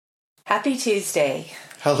Happy Tuesday.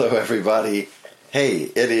 Hello, everybody. Hey,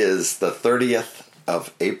 it is the 30th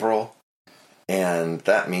of April, and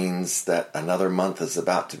that means that another month is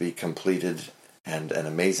about to be completed and an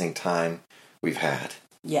amazing time we've had.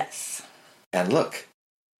 Yes. And look,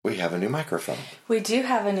 we have a new microphone. We do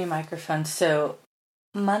have a new microphone. So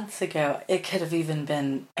months ago, it could have even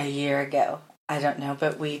been a year ago. I don't know,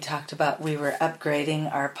 but we talked about we were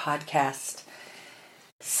upgrading our podcast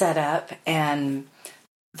setup, and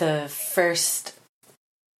the first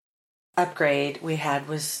upgrade we had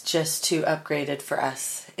was just too upgraded for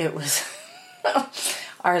us. It was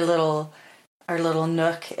our little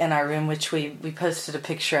nook in our room, which we posted a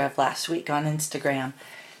picture of last week on Instagram.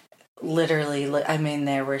 Literally, I mean,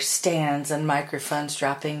 there were stands and microphones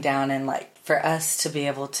dropping down, and like for us to be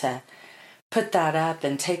able to put that up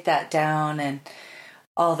and take that down and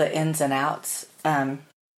all the ins and outs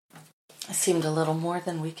seemed a little more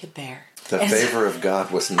than we could bear. The favor of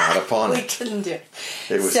God was not upon it. We couldn't do it.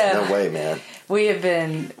 It was no way, man.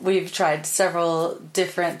 We've tried several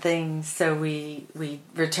different things, so we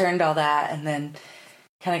returned all that and then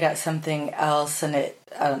kind of got something else, and I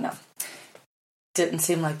don't know, didn't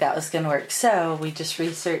seem like that was going to work. So we just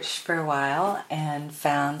researched for a while and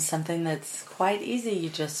found something that's quite easy. You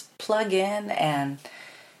just plug in and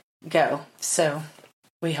go. So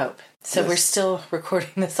we hope. So yes. We're still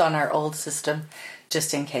recording this on our old system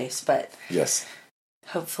just in case, but yes,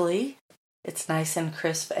 hopefully it's nice and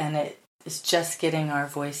crisp, and it is just getting our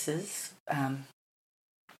voices.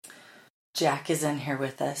 Jack is in here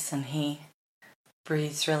with us, and he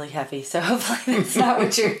breathes really heavy, so hopefully that's not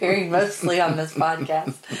what you're hearing mostly on this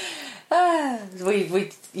podcast.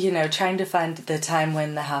 We trying to find the time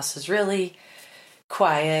when the house is really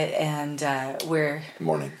quiet, and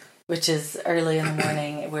morning, which is early in the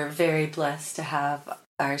morning. We're very blessed to have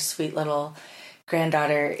our sweet little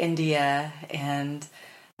granddaughter India and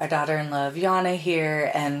our daughter-in-law Yana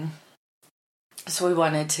here, and so we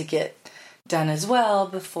wanted to get done as well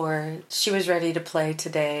before she was ready to play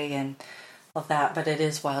today and all that, but it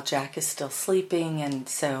is while Jack is still sleeping, and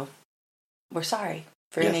so we're sorry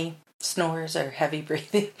for any snores or heavy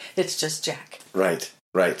breathing. It's just Jack. Right.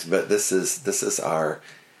 But this is our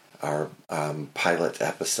pilot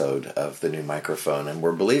episode of the new microphone, and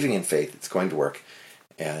we're believing in faith it's going to work,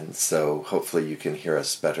 and so hopefully you can hear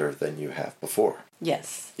us better than you have before.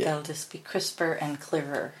 Yes, It'll just be crisper and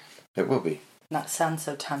clearer. It will be. Not sound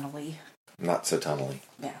so tunnely. Not so tunnely.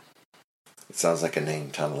 Yeah. It sounds like a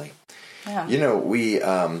name, tunnely. Yeah. You know, we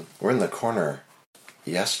were in the corner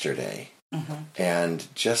yesterday, and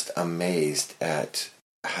just amazed at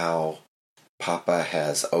how Papa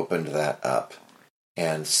has opened that up,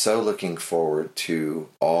 and so looking forward to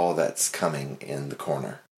all that's coming in the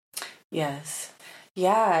corner. Yes.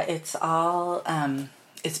 Yeah, it's all,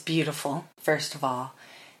 it's beautiful, first of all,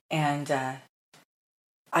 and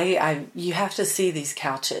you have to see these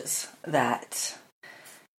couches that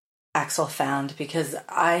Axel found, because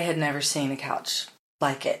I had never seen a couch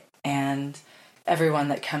like it, and everyone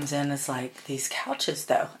that comes in is like, these couches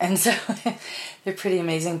though, and so they're pretty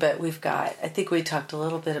amazing. But we've got, I think we talked a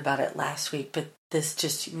little bit about it last week, but this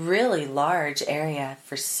just really large area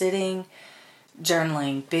for sitting,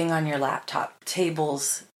 journaling, being on your laptop,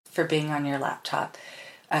 tables for being on your laptop,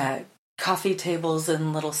 coffee tables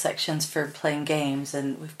and little sections for playing games,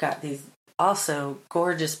 and we've got these also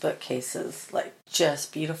gorgeous bookcases, like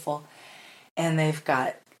just beautiful, and they've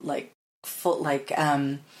got like full, like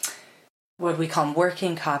what we call them,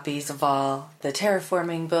 working copies of all the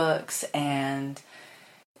terraforming books, and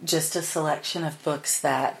just a selection of books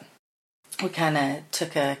that we kind of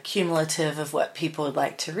took a cumulative of what people would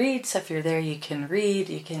like to read. So if you're there, you can read,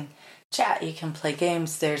 you can chat, you can play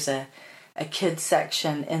games. There's a kids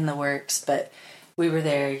section in the works, but we were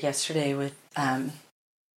there yesterday with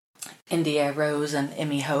India, Rose, and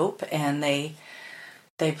Emmy Hope, and they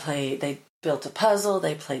built a puzzle,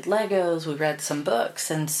 they played Legos, we read some books,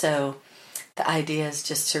 and so the idea is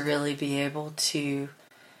just to really be able to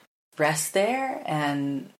rest there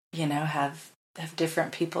and, have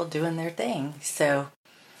different people doing their thing. So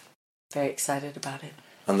very excited about it.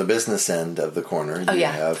 On the business end of the corner,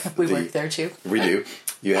 have we work there too. We do.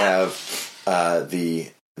 You have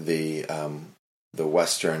the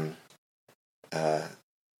western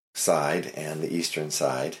side and the eastern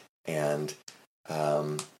side, and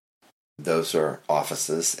those are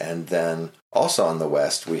offices. And then also on the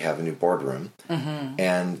west, we have a new boardroom,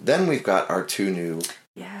 and then we've got our two new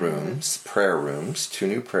rooms, prayer rooms, two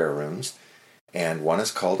new prayer rooms, and one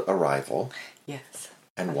is called Arrival. Yes.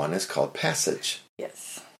 And one is called Passage.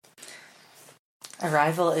 Yes.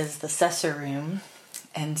 Arrival is the Sessor room,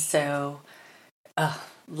 and so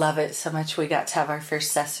love it so much. We got to have our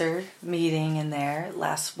first Sessor meeting in there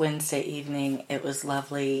last Wednesday evening. It was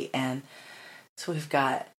lovely. And so we've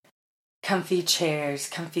got comfy chairs,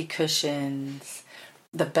 comfy cushions,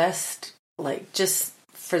 the best, like just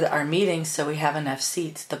for our meetings so we have enough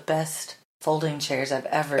seats, the best folding chairs I've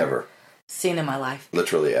ever seen in my life.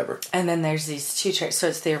 Literally ever. And then there's these 2 chairs. So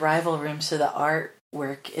it's the Arrival room. So the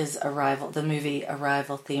artwork is Arrival, the movie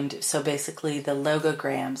Arrival themed. So basically the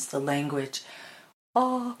logograms, the language.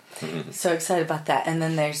 Oh, so excited about that. And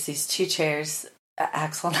then there's these 2 chairs.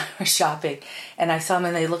 Axel and I were shopping and I saw them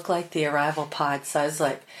and they look like the Arrival pods. So I was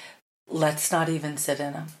like, let's not even sit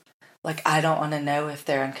in them. Like, I don't want to know if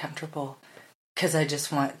they're uncomfortable because I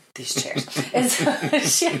just want these chairs. And so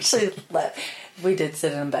she actually we did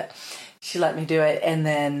sit in them, but she let me do it. And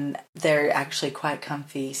then they're actually quite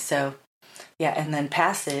comfy. So, yeah. And then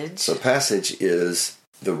Passage. So Passage is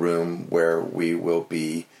the room where we will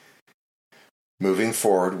be moving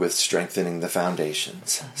forward with strengthening the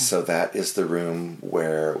foundations. So that is the room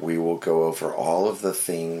where we will go over all of the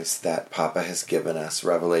things that Papa has given us,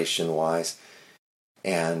 revelation-wise.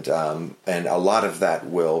 And a lot of that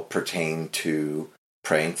will pertain to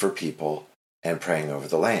praying for people and praying over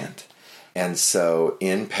the land. And so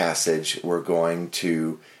in Passage, we're going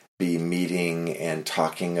to be meeting and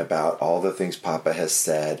talking about all the things Papa has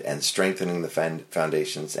said and strengthening the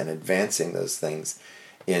foundations and advancing those things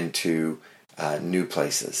into new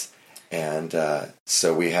places. And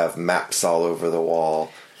so we have maps all over the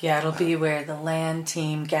wall. Yeah, it'll be where the land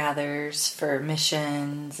team gathers for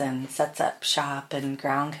missions and sets up shop, and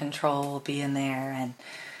ground control will be in there. And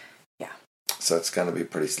yeah. So it's going to be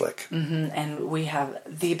pretty slick. And we have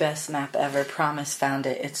the best map ever. Promise found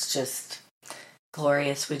it. It's just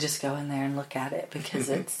glorious. We just go in there and look at it because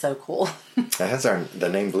it's so cool. It has the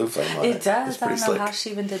name Blue Flame on it. It does. It's I pretty don't know slick. how she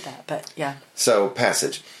even did that, but yeah. So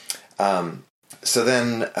Passage. So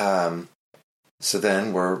then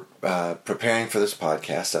we're preparing for this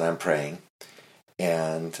podcast, and I'm praying,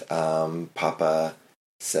 and Papa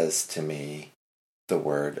says to me the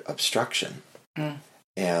word obstruction,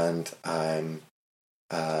 and I'm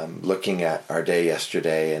looking at our day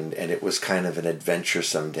yesterday, and it was kind of an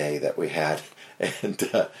adventuresome day that we had,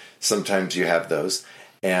 and sometimes you have those,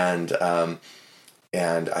 and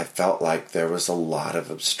I felt like there was a lot of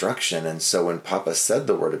obstruction. And so when Papa said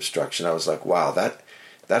the word obstruction, I was like, wow, that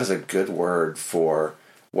is a good word for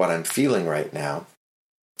what I'm feeling right now.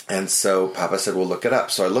 And so Papa said, well, look it up.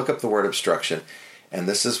 So I look up the word obstruction, and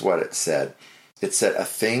this is what it said. It said, a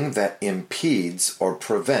thing that impedes or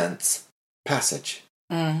prevents passage.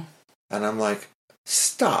 And I'm like,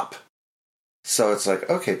 stop. So it's like,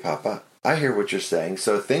 okay, Papa, I hear what you're saying.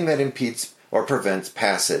 So a thing that impedes or prevents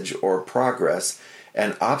passage or progress,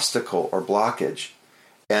 an obstacle or blockage.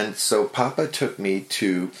 And so Papa took me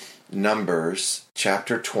to Numbers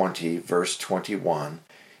chapter 20, verse 21,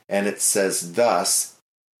 and it says, thus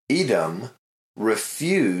Edom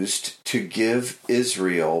refused to give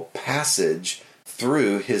Israel passage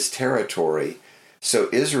through his territory, so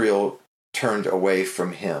Israel turned away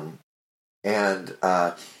from him. And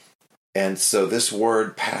so this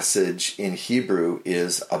word passage in Hebrew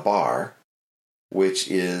is abar, which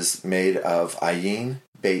is made of ayin,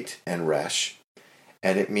 beit, and resh,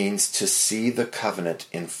 and it means to see the covenant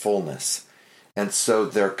in fullness. And so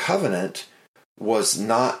their covenant was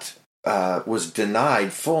denied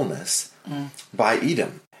fullness by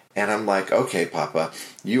Edom. And I'm like, okay, Papa,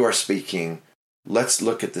 you are speaking. Let's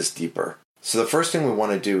look at this deeper. So the first thing we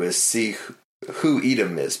want to do is see who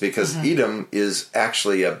Edom is, because Edom is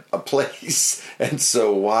actually a place. And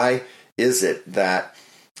so why is it that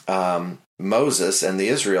Moses and the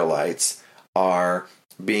Israelites are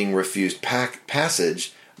being refused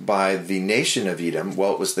passage by the nation of Edom?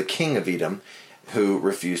 Well, it was the king of Edom who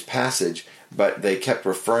refused passage, but they kept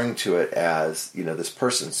referring to it as, this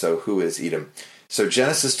person. So who is Edom? So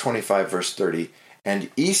Genesis 25, verse 30,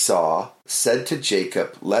 and Esau said to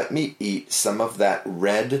Jacob, let me eat some of that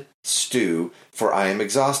red stew, for I am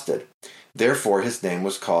exhausted. Therefore his name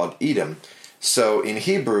was called Edom. So in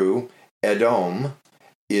Hebrew, Edom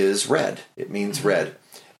is red. It means red.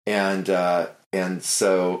 And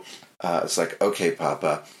so it's like, okay,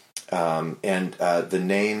 Papa. The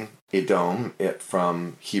name Edom,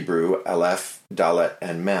 from Hebrew, Aleph, Dalet,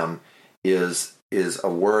 and Mem, is a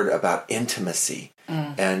word about intimacy.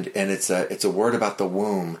 And it's a word about the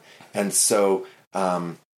womb. And so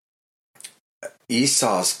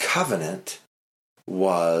Esau's covenant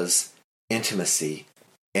was intimacy,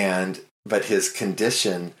 but his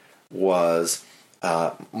condition was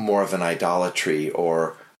more of an idolatry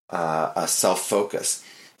or a self-focus.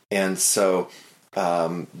 And so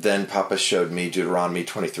then Papa showed me Deuteronomy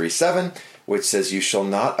 23:7, which says, "You shall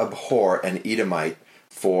not abhor an Edomite,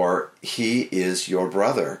 for he is your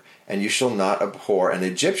brother. And you shall not abhor an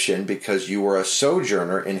Egyptian, because you were a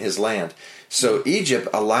sojourner in his land." So Egypt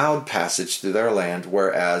allowed passage through their land,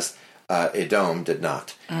 whereas Edom did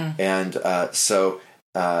not. And so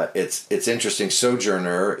it's interesting.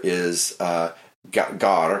 Sojourner is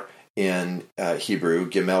gar in Hebrew.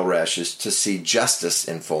 Gimel resh is to see justice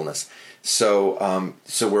in fullness. So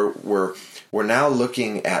we're now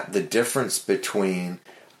looking at the difference between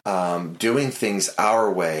doing things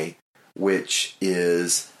our way, which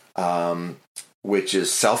is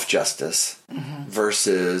self-justice,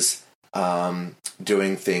 versus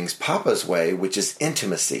doing things Papa's way, which is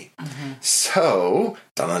intimacy. So,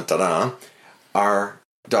 our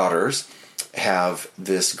daughters have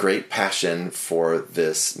this great passion for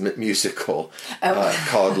this musical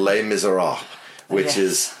called Les Miserables, which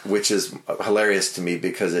is hilarious to me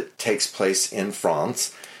because it takes place in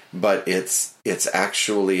France, but it's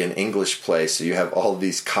actually an English play, so you have all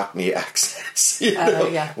these Cockney accents,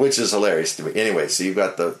 which is hilarious to me. Anyway, so you've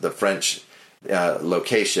got the French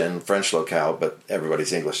location, French locale, but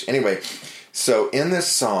everybody's English. Anyway, so in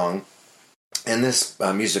this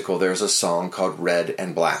musical, there's a song called Red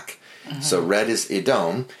and Black. So red is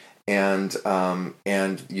Edom, and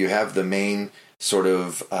you have the main sort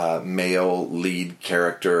of male lead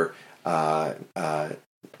character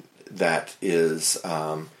that is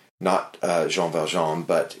not Jean Valjean,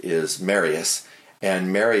 but is Marius.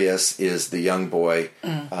 And Marius is the young boy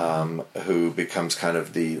who becomes kind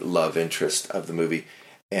of the love interest of the movie.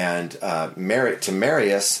 And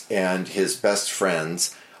Marius and his best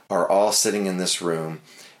friends are all sitting in this room,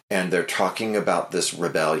 and they're talking about this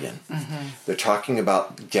rebellion. They're talking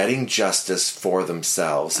about getting justice for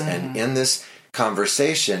themselves. And in this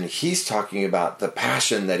conversation, he's talking about the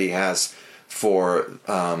passion that he has for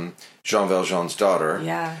Jean Valjean's daughter.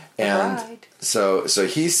 Yeah. And right. so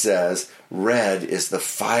he says red is the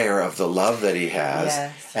fire of the love that he has,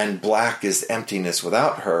 Yes. and black is emptiness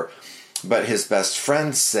without her. But his best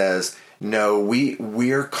friend says, no,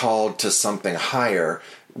 we're called to something higher.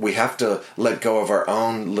 We have to let go of our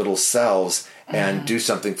own little selves and do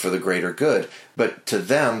something for the greater good. But to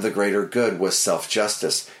them, the greater good was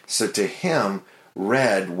self-justice. So to him,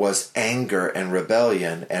 red was anger and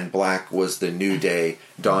rebellion, and black was the new day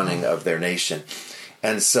dawning of their nation.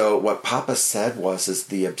 And so what Papa said is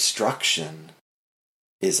the obstruction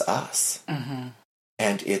is us.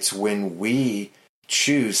 And it's when we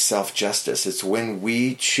choose self-justice. It's when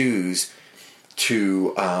we choose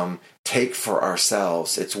to take for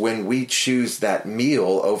ourselves. It's when we choose that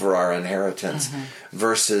meal over our inheritance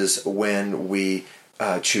versus when we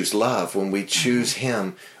choose love, when we choose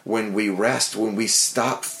Him, when we rest, when we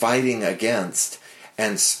stop fighting against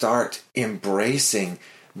and start embracing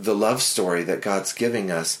the love story that God's giving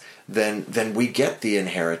us, then we get the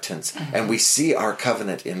inheritance and we see our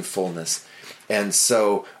covenant in fullness. And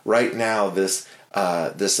so right now this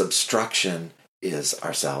obstruction is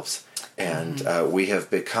ourselves. And we have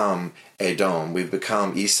become Edom, we've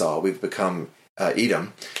become Esau, we've become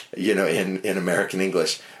Edom, in American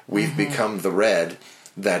English. We've become the red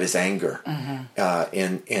that is anger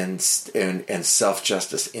and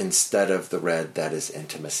self-justice instead of the red that is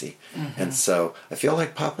intimacy. And so I feel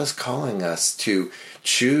like Papa's calling us to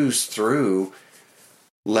choose through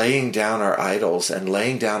laying down our idols and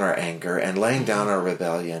laying down our anger and laying down our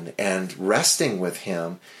rebellion and resting with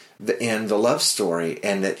Him in the love story,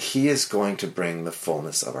 and that He is going to bring the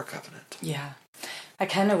fullness of our covenant. Yeah. I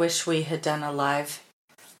kind of wish we had done a live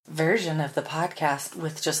version of the podcast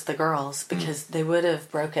with just the girls, because they would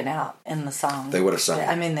have broken out in the song. They would have sung.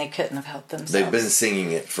 I mean, they couldn't have helped themselves. They've been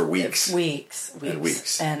singing it for weeks.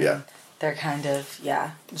 Weeks. And they're kind of,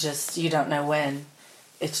 just, you don't know when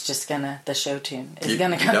it's just the show tune is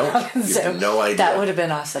going to come out. You have no idea. That would have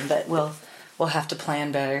been awesome, but we'll have to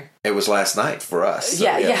plan better. It was last night for us. So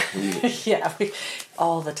Yeah,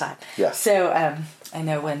 all the time. Yeah. So I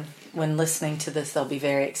know when listening to this, they'll be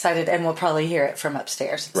very excited, and we'll probably hear it from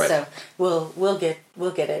upstairs. Right. So we'll get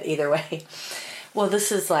it either way. Well,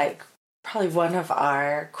 this is like probably one of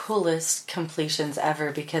our coolest completions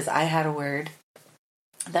ever, because I had a word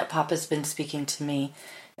that Papa's been speaking to me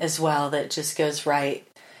as well that just goes right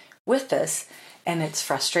with this, and it's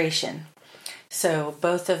frustration. So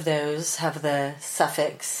both of those have the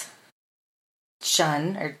suffix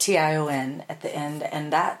shun, or tion, at the end,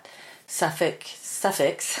 and that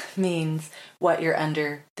suffix means what you're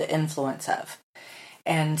under the influence of.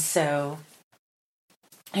 And so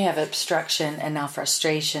you have obstruction and now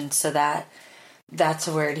frustration, so that's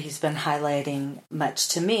a word he's been highlighting much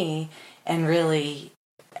to me and really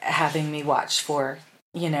having me watch for,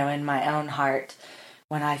 in my own heart,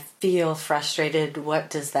 when I feel frustrated, what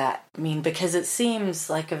does that mean? Because it seems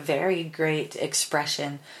like a very great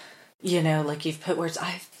expression, like you've put words,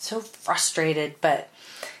 I'm so frustrated, but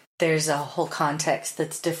there's a whole context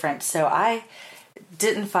that's different. So I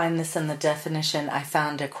didn't find this in the definition. I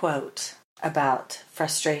found a quote about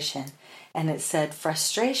frustration, and it said,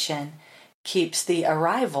 frustration keeps the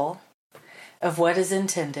arrival of what is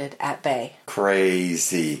intended at bay.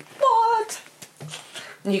 Crazy. What?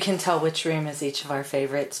 You can tell which room is each of our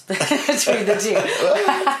favorites between the two.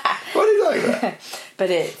 What are you talking about?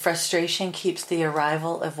 But frustration keeps the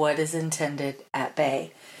arrival of what is intended at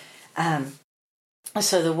bay.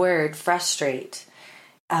 So the word frustrate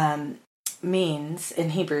means,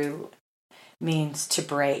 in Hebrew, means to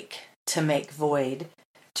break, to make void,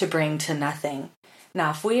 to bring to nothing.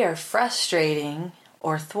 Now, if we are frustrating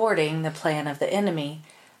or thwarting the plan of the enemy,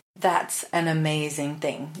 that's an amazing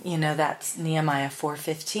thing. That's Nehemiah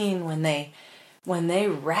 4:15. When they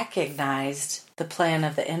recognized the plan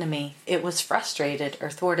of the enemy, it was frustrated or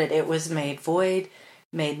thwarted. It was made void,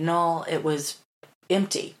 made null. It was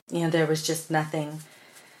empty. There was just nothing.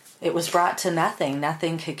 It was brought to nothing.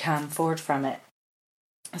 Nothing could come forward from it.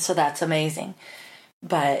 So that's amazing.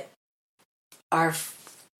 But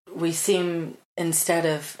we seem, instead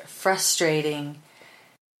of frustrating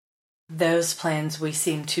those plans, we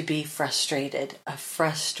seem to be frustrated, a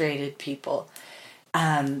frustrated people,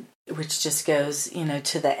 which just goes,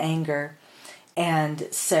 to the anger.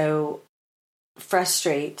 And so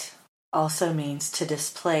frustrate also means to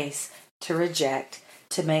displace, to reject,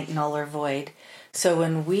 to make null or void. So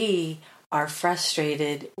when we are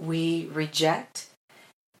frustrated, we reject,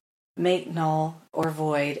 make null or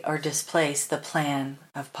void, or displace the plan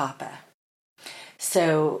of Papa.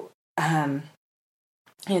 So,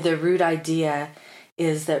 the root idea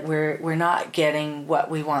is that we're not getting what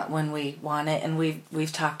we want when we want it, and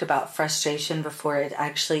we've talked about frustration before. It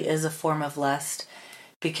actually is a form of lust,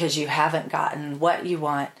 because you haven't gotten what you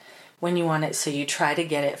want when you want it, so you try to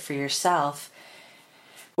get it for yourself,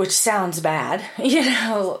 which sounds bad,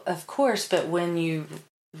 of course, but when you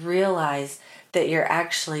realize that you're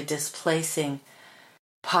actually displacing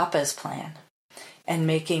Papa's plan and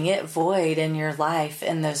making it void in your life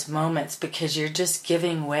in those moments, because you're just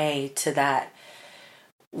giving way to that,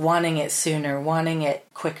 wanting it sooner, wanting it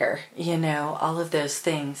quicker, all of those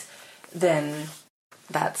things, then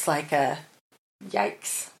that's like a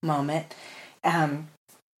yikes moment. And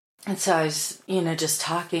so I was, just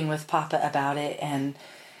talking with Papa about it, and,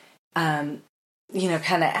 kind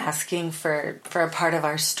of asking for a part of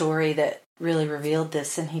our story that really revealed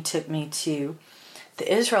this. And he took me to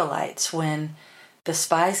the Israelites when the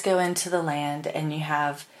spies go into the land, and you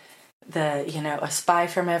have a spy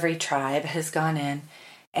from every tribe has gone in,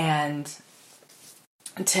 and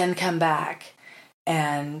 10 come back,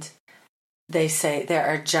 and they say there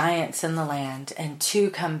are giants in the land, and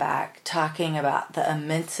 2 come back talking about the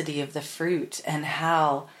immensity of the fruit and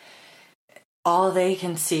how all they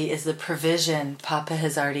can see is the provision Papa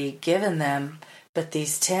has already given them. But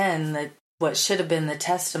these 10, what should have been the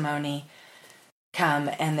testimony, come,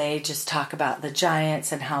 and they just talk about the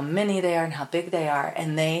giants and how many they are and how big they are,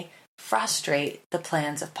 and they frustrate the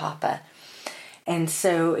plans of Papa. And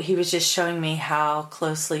so he was just showing me how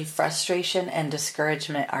closely frustration and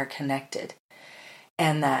discouragement are connected,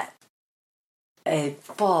 and that a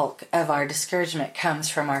bulk of our discouragement comes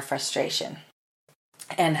from our frustration,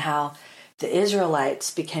 and how the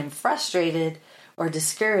Israelites became frustrated or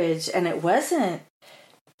discouraged. And it wasn't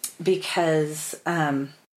because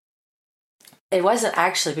it wasn't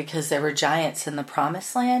actually because there were giants in the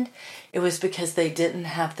promised land. It was because they didn't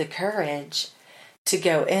have the courage to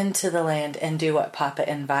go into the land and do what Papa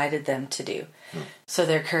invited them to do. So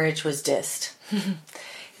their courage was dissed.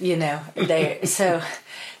 So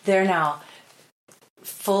they're now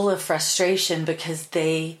full of frustration because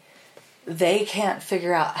they can't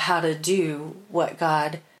figure out how to do what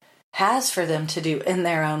God has for them to do in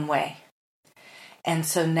their own way. And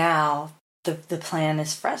so now the plan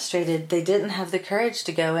is frustrated. They didn't have the courage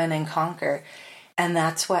to go in and conquer. And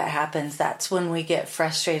that's what happens. That's when we get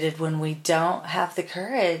frustrated, when we don't have the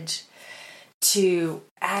courage to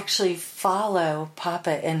actually follow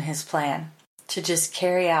Papa in his plan, to just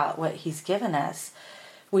carry out what he's given us.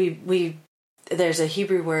 There's a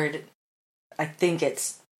Hebrew word, I think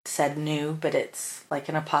it's said new, but it's like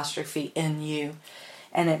an apostrophe, in you.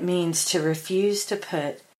 And it means to refuse to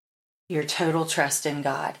put your total trust in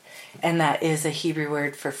God. And that is a Hebrew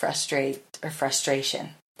word for frustrate or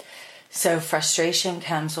frustration. So frustration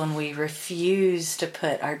comes when we refuse to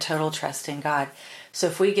put our total trust in God. So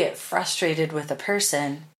if we get frustrated with a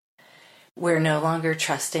person, we're no longer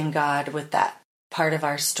trusting God with that part of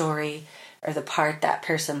our story. or the part that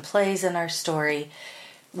person plays in our story.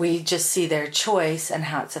 We just see their choice and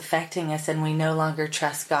how it's affecting us, and we no longer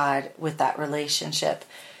trust God with that relationship.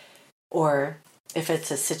 Or if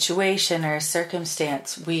it's a situation or a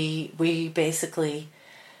circumstance, we basically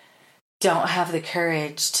don't have the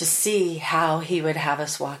courage to see how He would have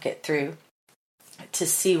us walk it through, to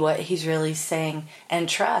see what He's really saying, and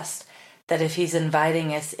trust that if He's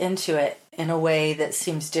inviting us into it in a way that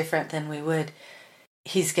seems different than we would,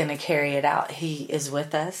 He's going to carry it out. He is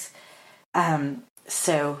with us.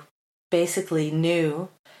 So basically, new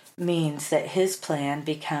means that His plan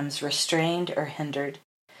becomes restrained or hindered.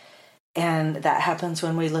 And that happens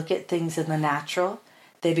when we look at things in the natural.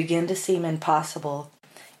 They begin to seem impossible,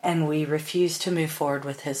 and we refuse to move forward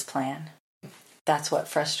with His plan. That's what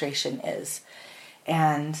frustration is.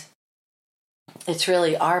 And it's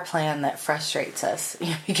really our plan that frustrates us,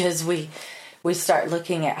 because we start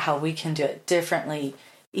looking at how we can do it differently,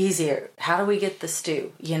 easier. How do we get the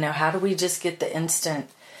stew? How do we just get the instant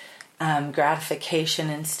gratification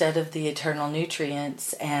instead of the eternal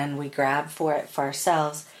nutrients, and we grab for it for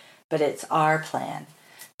ourselves? But it's our plan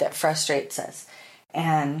that frustrates us.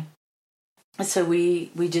 And so we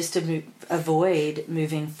just avoid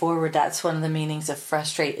moving forward. That's one of the meanings of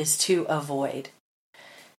frustrate, is to avoid.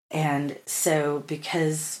 And so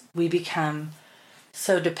because we become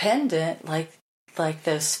so dependent, like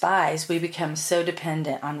those spies, we become so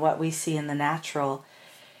dependent on what we see in the natural,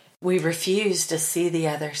 we refuse to see the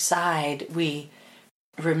other side. We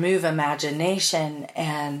remove imagination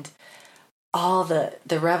and all the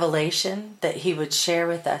revelation that He would share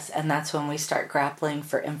with us. And that's when we start grappling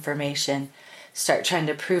for information, start trying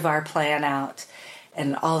to prove our plan out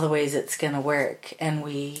and all the ways it's going to work. And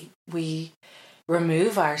we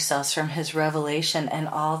remove ourselves from His revelation and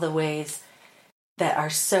all the ways that are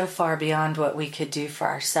so far beyond what we could do for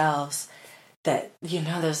ourselves, that,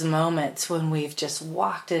 those moments when we've just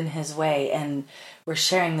walked in His way and we're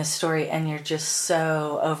sharing the story and you're just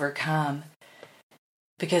so overcome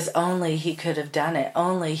because only He could have done it.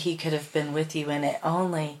 Only He could have been with you in it.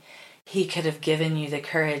 Only He could have given you the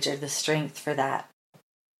courage or the strength for that.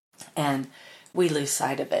 And we lose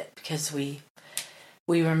sight of it because we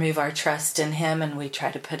remove our trust in Him and we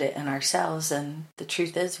try to put it in ourselves. And the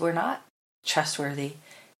truth is, we're not trustworthy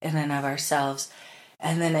in and of ourselves.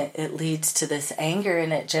 And then it leads to this anger,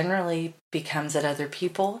 and it generally becomes at other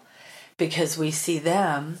people because we see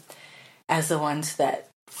them as the ones that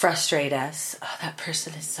frustrate us. Oh, that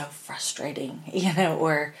person is so frustrating,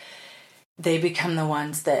 or they become the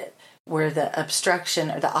ones that were the obstruction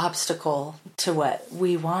or the obstacle to what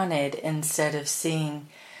we wanted, instead of seeing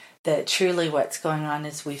that truly what's going on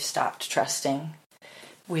is we've stopped trusting.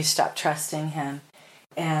 We've stopped trusting Him.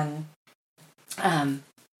 And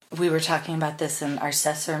we were talking about this in our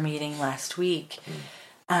Cessor meeting last week.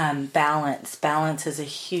 Balance. Balance is a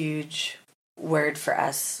huge word for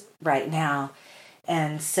us right now.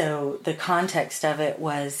 And so the context of it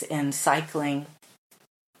was in cycling,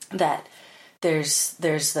 that there's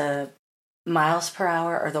the miles per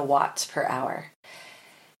hour or the watts per hour.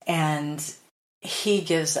 And He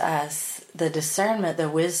gives us the discernment, the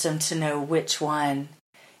wisdom to know which one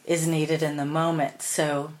is needed in the moment.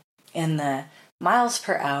 So in the miles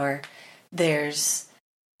per hour, there's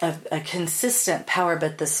a consistent power,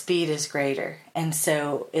 but the speed is greater. And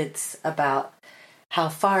so it's about how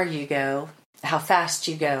far you go, how fast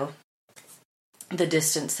you go, the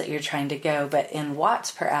distance that you're trying to go. But in watts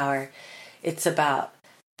per hour, it's about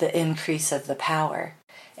the increase of the power.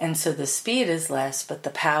 And so the speed is less, but the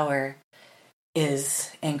power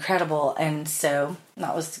is incredible. And so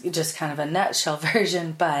that was just kind of a nutshell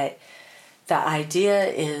version, but the idea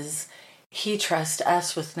is He trusts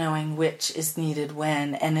us with knowing which is needed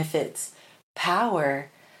when, and if it's power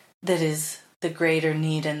that is the greater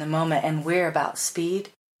need in the moment and we're about speed,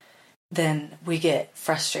 then we get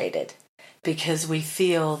frustrated because we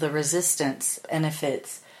feel the resistance. And if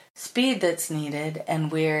it's speed that's needed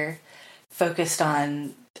and we're focused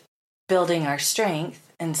on building our strength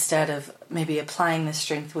instead of maybe applying the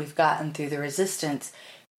strength we've gotten through the resistance,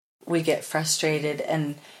 we get frustrated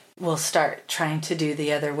and we'll start trying to do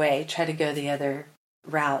the other way, try to go the other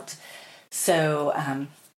route. So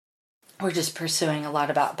we're just pursuing a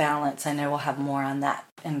lot about balance. I know we'll have more on that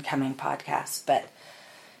in coming podcasts, but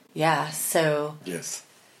yeah, so yes,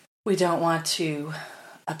 we don't want to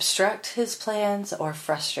obstruct His plans or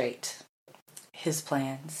frustrate His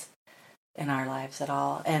plans in our lives at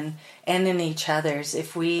all, and in each other's.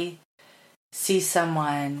 If we see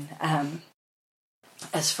someone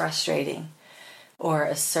as frustrating, or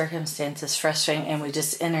a circumstance is frustrating, and we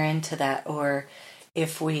just enter into that, or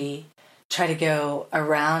if we try to go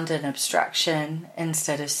around an obstruction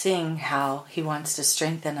instead of seeing how he wants to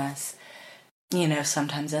strengthen us,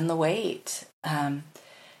 sometimes in the wait,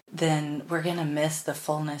 then we're going to miss the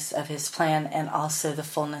fullness of his plan and also the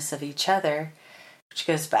fullness of each other, which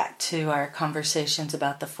goes back to our conversations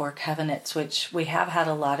about the 4 covenants, which we have had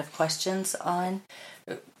a lot of questions on,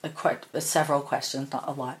 several questions, not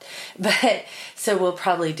a lot. But so we'll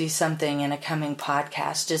probably do something in a coming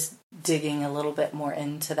podcast, just digging a little bit more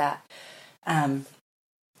into that.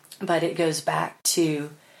 But it goes back to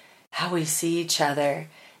how we see each other.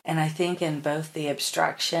 And I think in both the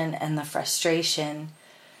obstruction and the frustration,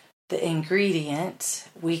 the ingredient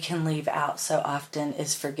we can leave out so often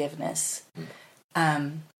is forgiveness.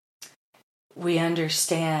 We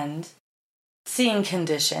understand seeing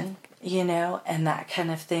condition, and that kind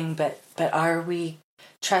of thing, but are we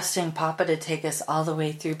trusting Papa to take us all the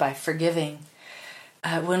way through by forgiving?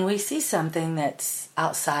 When we see something that's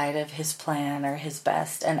outside of his plan or his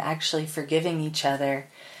best, and actually forgiving each other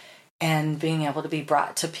and being able to be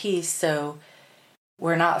brought to peace so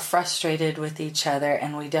we're not frustrated with each other,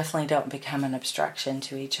 and we definitely don't become an obstruction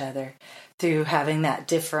to each other through having that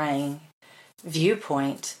differing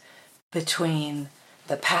viewpoint between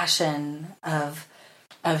the passion of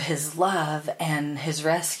his love and his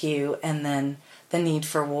rescue, and then the need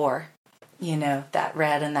for war, that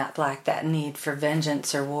red and that black, that need for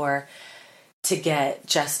vengeance or war to get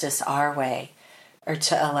justice our way, or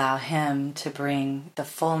to allow him to bring the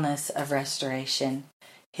fullness of restoration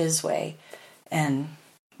his way. And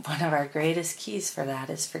one of our greatest keys for that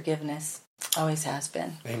is forgiveness. Always has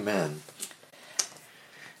been. Amen.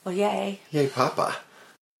 Well, yay. Yay, Papa.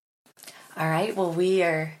 All right. Well, we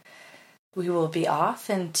will be off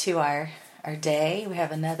into our day. We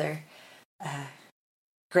have another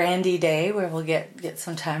Grandy day where we'll get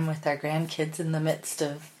some time with our grandkids in the midst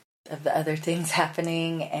of the other things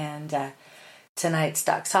happening. And tonight's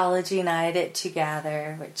doxology night at Two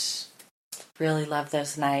Gather, which really love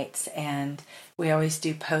those nights. And we always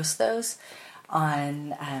do post those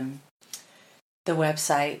on the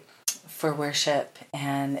website for worship.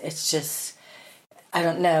 And it's just, I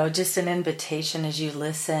don't know, just an invitation as you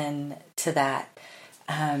listen to that.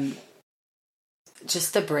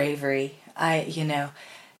 Just the bravery.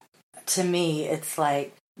 To me, it's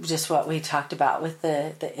like just what we talked about with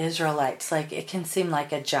the Israelites. Like, it can seem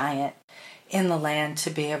like a giant in the land to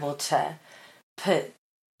be able to put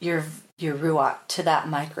your ruach to that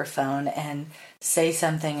microphone and say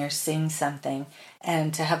something or sing something,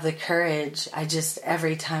 and to have the courage.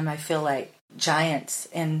 Every time I feel like giants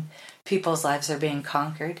in people's lives are being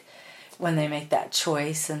conquered when they make that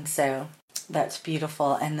choice. And so that's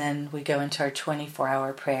beautiful. And then we go into our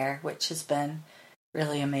 24-hour prayer, which has been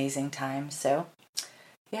really amazing time. So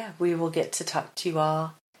yeah, we will get to talk to you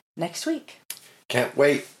all next week. Can't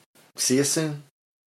wait. See you soon.